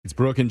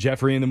Brooke and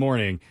Jeffrey in the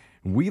morning.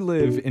 We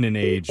live in an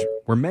age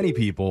where many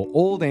people,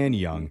 old and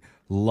young,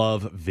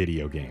 love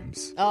video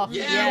games. Oh,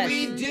 Yeah, yes.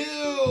 we do.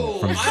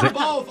 From I'm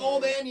both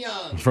old and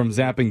young. From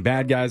zapping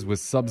bad guys with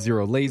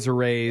Sub-Zero laser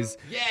rays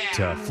Yeah.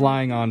 to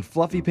flying on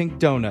fluffy pink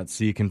donuts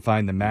so you can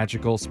find the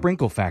magical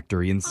sprinkle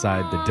factory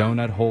inside the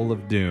donut hole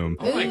of doom.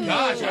 Oh my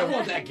gosh, I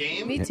want that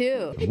game. Me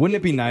too. Wouldn't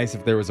it be nice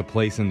if there was a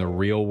place in the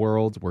real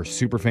world where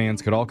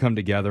superfans could all come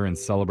together and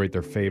celebrate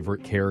their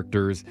favorite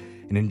characters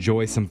and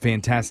enjoy some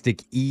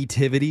fantastic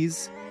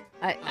E-tivities?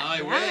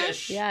 I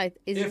wish. Yeah,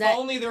 isn't If that...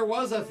 only there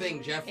was a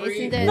thing,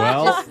 Jeffrey. Isn't it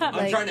Well, just, I'm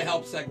like, trying to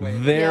help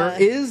segue. There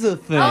is a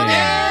thing.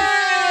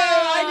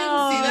 I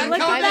didn't see that look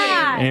at coming.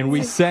 that. And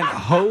we sent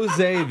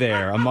Jose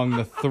there among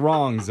the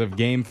throngs of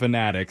game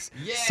fanatics,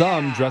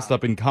 some dressed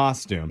up in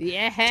costume,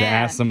 Yeah. to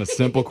ask them a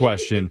simple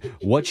question: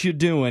 what you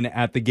doing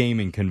at the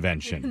gaming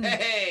convention?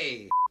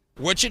 Hey,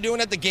 what you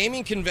doing at the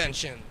gaming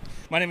convention?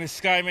 My name is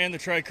Skyman, the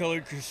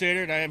Tricolored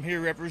Crusader, and I am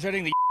here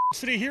representing the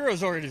City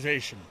Heroes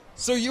organization.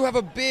 So you have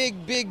a big,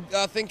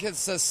 I think it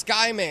says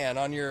Skyman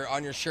on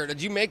your shirt.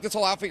 Did you make this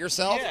whole outfit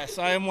yourself? Yes,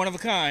 I am one of a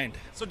kind.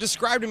 So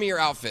describe to me your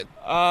outfit.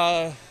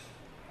 I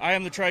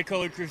am the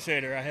Tricolored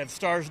Crusader. I have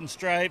stars and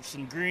stripes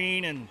and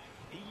green and...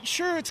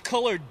 Sure, it's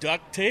colored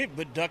duct tape,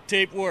 but duct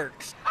tape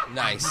works.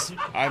 Nice.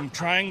 I'm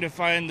trying to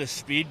find the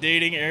speed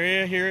dating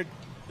area here.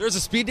 There's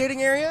a speed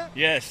dating area?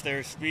 Yes,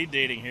 there's speed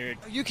dating here.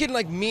 You can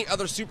like meet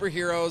other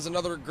superheroes and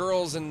other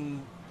girls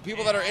and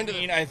people that are into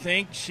I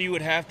think she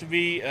would have to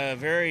be a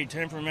very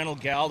temperamental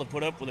gal to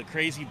put up with a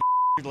crazy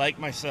like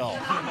myself.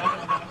 She'd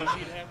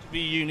have to be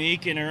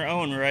unique in her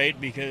own right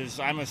because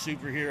I'm a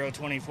superhero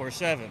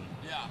 24/7.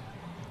 Yeah.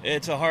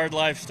 It's a hard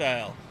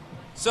lifestyle.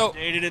 So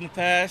Dated in the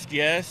past,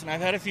 yes, and I've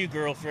had a few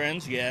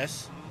girlfriends,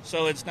 yes.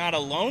 So it's not a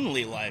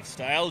lonely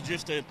lifestyle,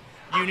 just a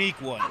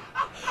unique one.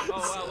 Oh,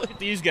 wow, look at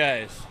these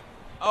guys.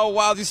 oh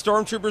wow, these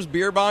stormtroopers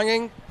beer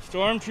bonging?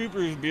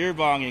 Stormtroopers beer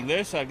bonging.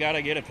 This I've got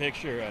to get a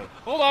picture of.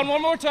 Hold on,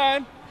 one more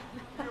time.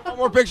 One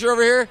more picture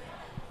over here.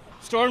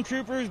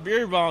 Stormtroopers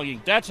beer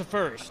bonging. That's a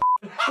first.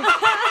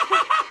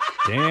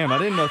 Damn, I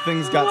didn't know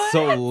things got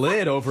so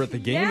lit over at the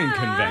gaming Yeah.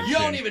 convention. You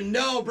don't even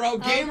know, bro.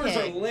 Gamers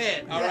Okay. are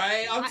lit, all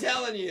right? I'm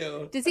telling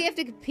you. Does he have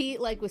to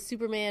compete like with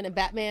Superman and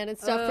Batman and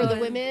stuff for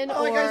the women?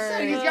 Like I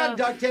said, he's got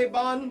duct tape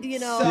on. You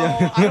know.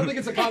 So I don't think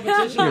it's a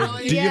competition,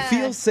 really. Do you Yeah.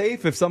 feel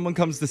safe if someone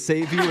comes to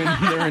save you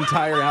and their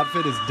entire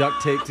outfit is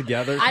duct taped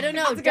together? I don't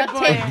know. a good Duct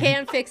point. tape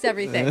can fix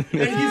everything. And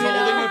he's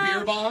holding a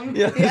beer bong?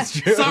 Yeah, that's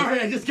true. Sorry,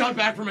 I just got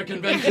back from a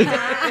convention.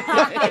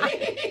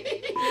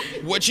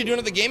 What you doing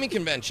at the gaming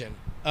convention?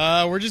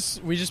 We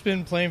just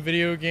been playing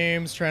video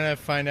games, trying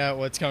to find out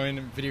what's coming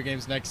in video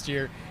games next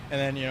year, and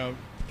then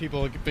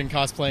people have been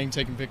cosplaying,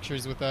 taking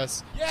pictures with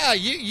us. Yeah,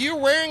 you're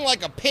wearing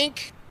like a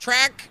pink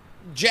track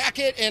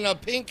jacket and a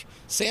pink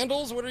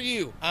sandals. What are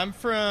you?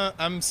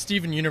 I'm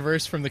Steven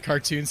Universe from the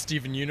cartoon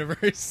Steven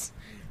Universe.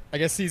 I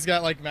guess he's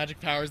got like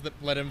magic powers that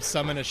let him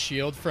summon a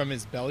shield from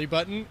his belly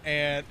button,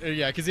 and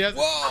because he has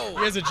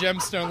a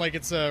gemstone like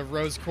it's a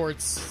rose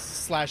quartz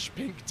 /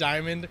 pink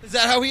diamond. Is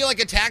that how he like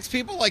attacks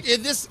people? Like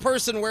if this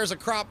person wears a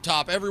crop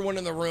top, everyone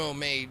in the room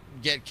may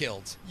get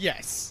killed.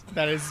 Yes,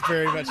 that is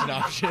very much an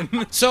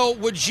option. So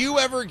would you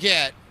ever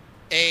get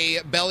a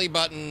belly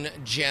button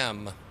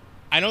gem?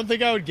 I don't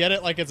think I would get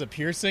it like as a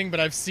piercing, but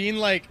I've seen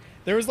like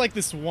there was like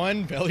this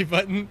one belly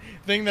button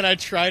thing that I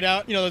tried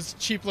out. Those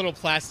cheap little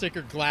plastic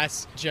or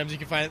glass gems you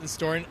can find at the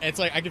store, and it's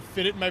like I could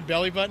fit it in my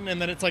belly button,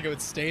 and then it's like it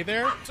would stay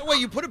there. So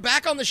wait, you put it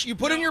back on the you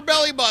put in your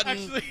belly button.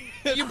 Actually,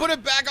 you put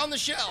it back on the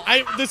shelf.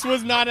 This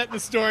was not at the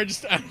store. I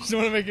just want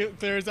to make it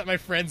clear it's at my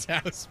friend's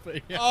house.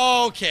 But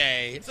yeah.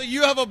 Okay, so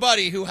you have a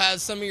buddy who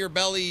has some of your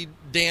belly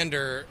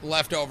dander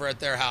left over at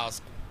their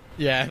house.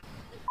 Yeah.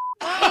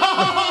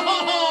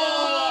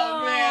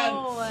 Oh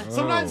man!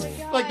 Sometimes,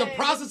 Oh. like the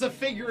process of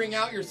figuring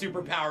out your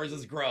superpowers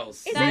is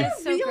gross. Is that a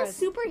That's so real gross.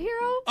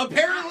 superhero?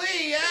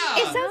 Apparently, yeah.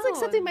 It sounds like No.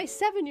 something my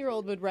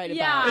 7-year-old would write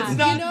Yeah. about. It's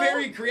not You know?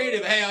 very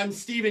creative. Hey, I'm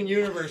Steven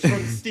Universe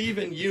from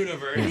Steven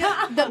Universe.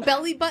 The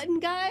belly button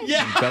guy?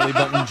 Yeah. Belly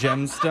button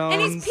gemstones.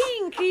 And he's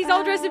pink. He's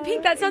all dressed in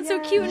pink. That sounds so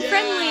cute and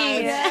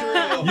friendly.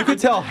 That's true. You could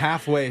tell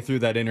halfway through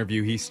that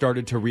interview he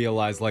started to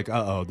realize, like,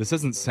 this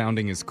isn't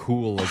sounding as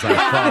cool as I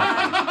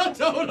thought.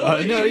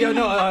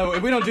 Totally.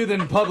 We don't do that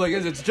in public.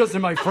 It's just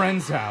in my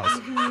friend's house.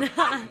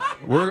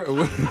 We're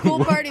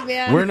Cool party,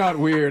 man. we're not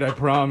weird, I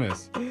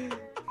promise.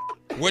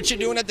 What you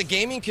doing at the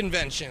gaming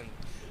convention?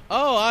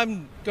 Oh,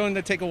 I'm going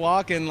to take a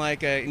walk and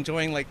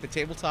enjoying the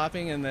table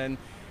topping and then,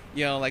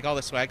 like all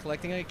the swag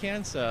collecting I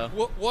can. So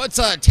What's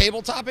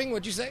table topping?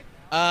 What'd you say?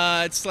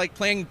 it's like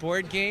playing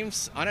board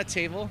games on a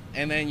table,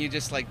 and then you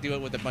just do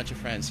it with a bunch of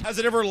friends. Has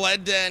it ever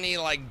led to any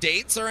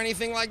dates or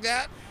anything like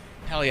that?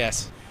 Hell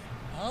yes.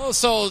 Oh,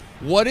 so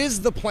what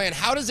is the plan?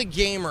 How does a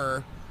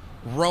gamer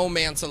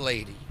romance a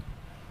lady?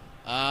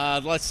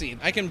 Let's see.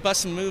 I can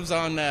bust some moves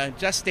on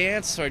Just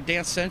Dance or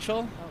Dance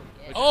Central.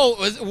 Oh,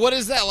 what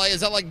is that like?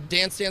 Is that like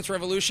Dance Dance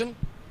Revolution?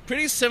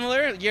 Pretty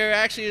similar. You're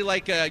actually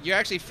you're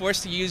actually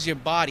forced to use your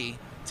body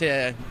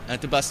to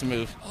bust a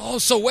move. Oh,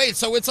 so wait,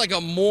 so it's like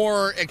a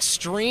more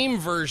extreme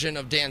version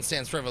of Dance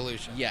Dance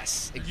Revolution.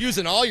 Yes.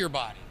 Using all your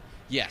body.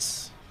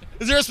 Yes.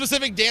 Is there a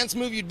specific dance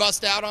move you'd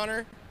bust out on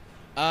her?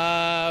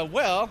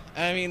 Well,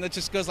 I mean, it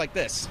just goes like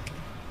this.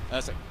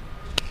 That's it.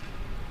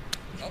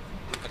 Oh,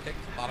 okay.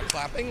 A lot of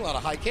clapping, a lot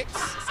of high kicks.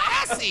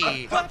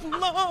 Sassy! Clap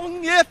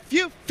along if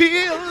you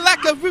feel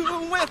like a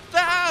room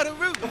without a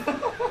roof.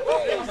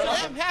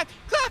 I'm happy.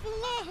 Clap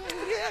along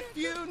if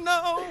you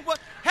know what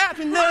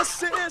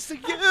happiness is to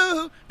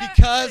you.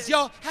 Because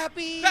you're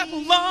happy. Clap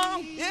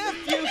along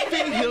if you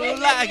feel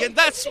like it.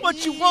 That's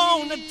what you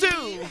want to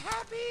do.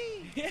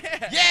 Happy. Yeah,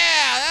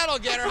 that'll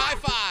get her. High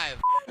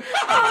five.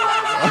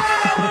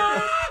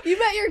 You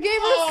bet your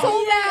game was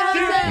so bad.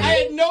 Dude,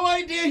 I had no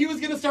idea he was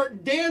going to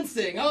start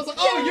dancing. I was like,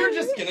 oh, you're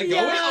just going to go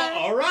in.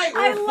 All right,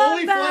 we're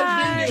fully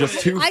fledged into it. Just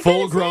two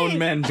full-grown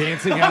men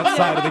dancing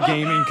outside of the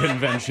gaming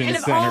convention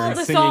center,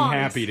 singing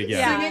happy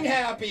together. Yeah. Singing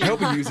happy. I hope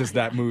he uses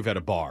that move at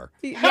a bar.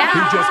 Yeah. He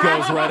just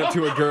goes right up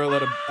to a girl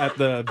at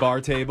the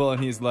bar table,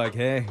 and he's like,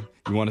 hey,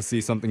 you want to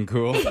see something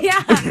cool?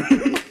 Yeah.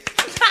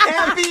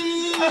 Happy.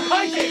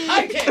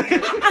 High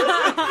kick.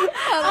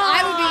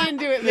 I would be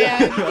into it,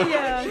 man.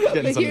 Yeah.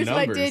 Getting Like, some here's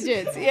my numbers.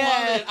 digits.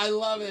 Yeah. I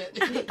love it.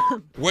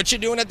 What you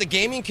doing at the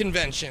gaming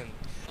convention?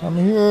 I'm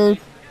here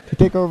to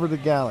take over the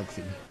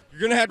galaxy. You're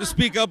going to have to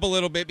speak up a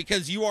little bit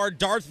because you are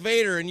Darth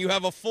Vader and you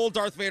have a full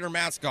Darth Vader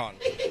mask on.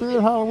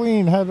 Spirit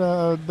Halloween had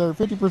their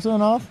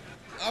 50% off.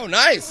 Oh,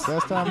 nice.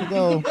 Best time to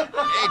go.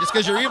 Hey, just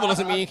because you're evil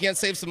doesn't mean you can't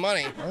save some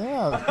money.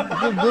 Yeah,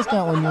 get a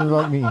discount when you're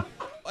like me.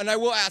 And I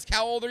will ask,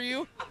 how old are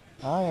you?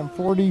 I am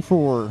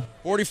 44.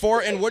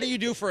 44. And what do you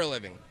do for a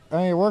living?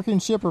 I work in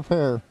ship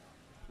repair.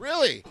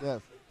 Really?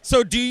 Yes.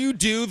 So do you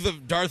do the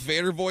Darth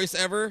Vader voice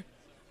ever?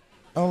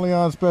 Only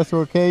on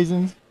special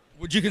occasions.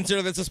 Would you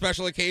consider this a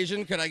special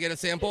occasion? Could I get a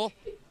sample?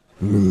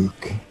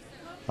 Luke,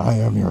 I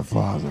am your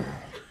father.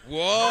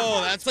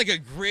 Whoa, that's like a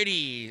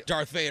gritty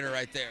Darth Vader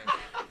right there.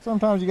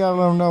 Sometimes you gotta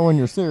let them know when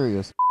you're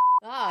serious.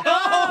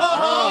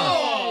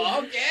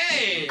 Oh,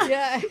 okay.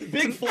 Yeah.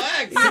 Big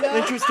flex.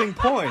 Interesting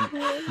point.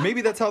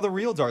 Maybe that's how the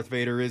real Darth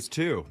Vader is,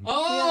 too.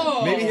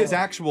 Oh. Maybe his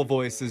actual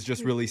voice is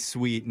just really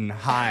sweet and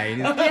high.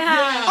 Yeah. All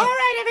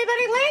right,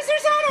 everybody,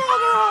 lasers on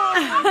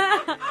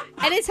overall.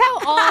 And it's how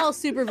all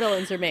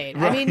supervillains are made.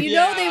 I mean, you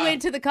know they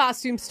went to the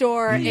costume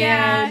store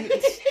Yeah. and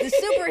the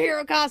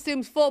superhero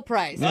costume's full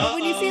price. But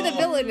when you see the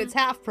villain, it's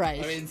half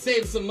price. I mean,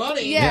 save some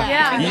money.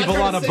 Yeah. Yeah.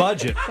 Evil on a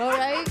budget. All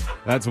right?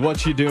 That's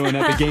what you doing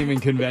at the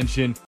gaming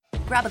convention.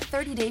 Grab a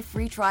 30-day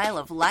free trial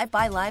of Live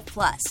by Live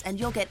Plus, and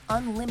you'll get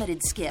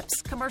unlimited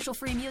skips,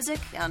 commercial-free music,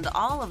 and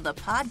all of the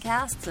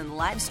podcasts and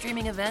live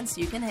streaming events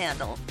you can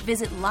handle.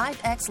 Visit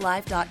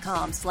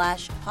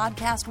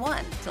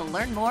livexlive.com/podcast1 to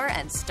learn more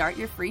and start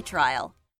your free trial.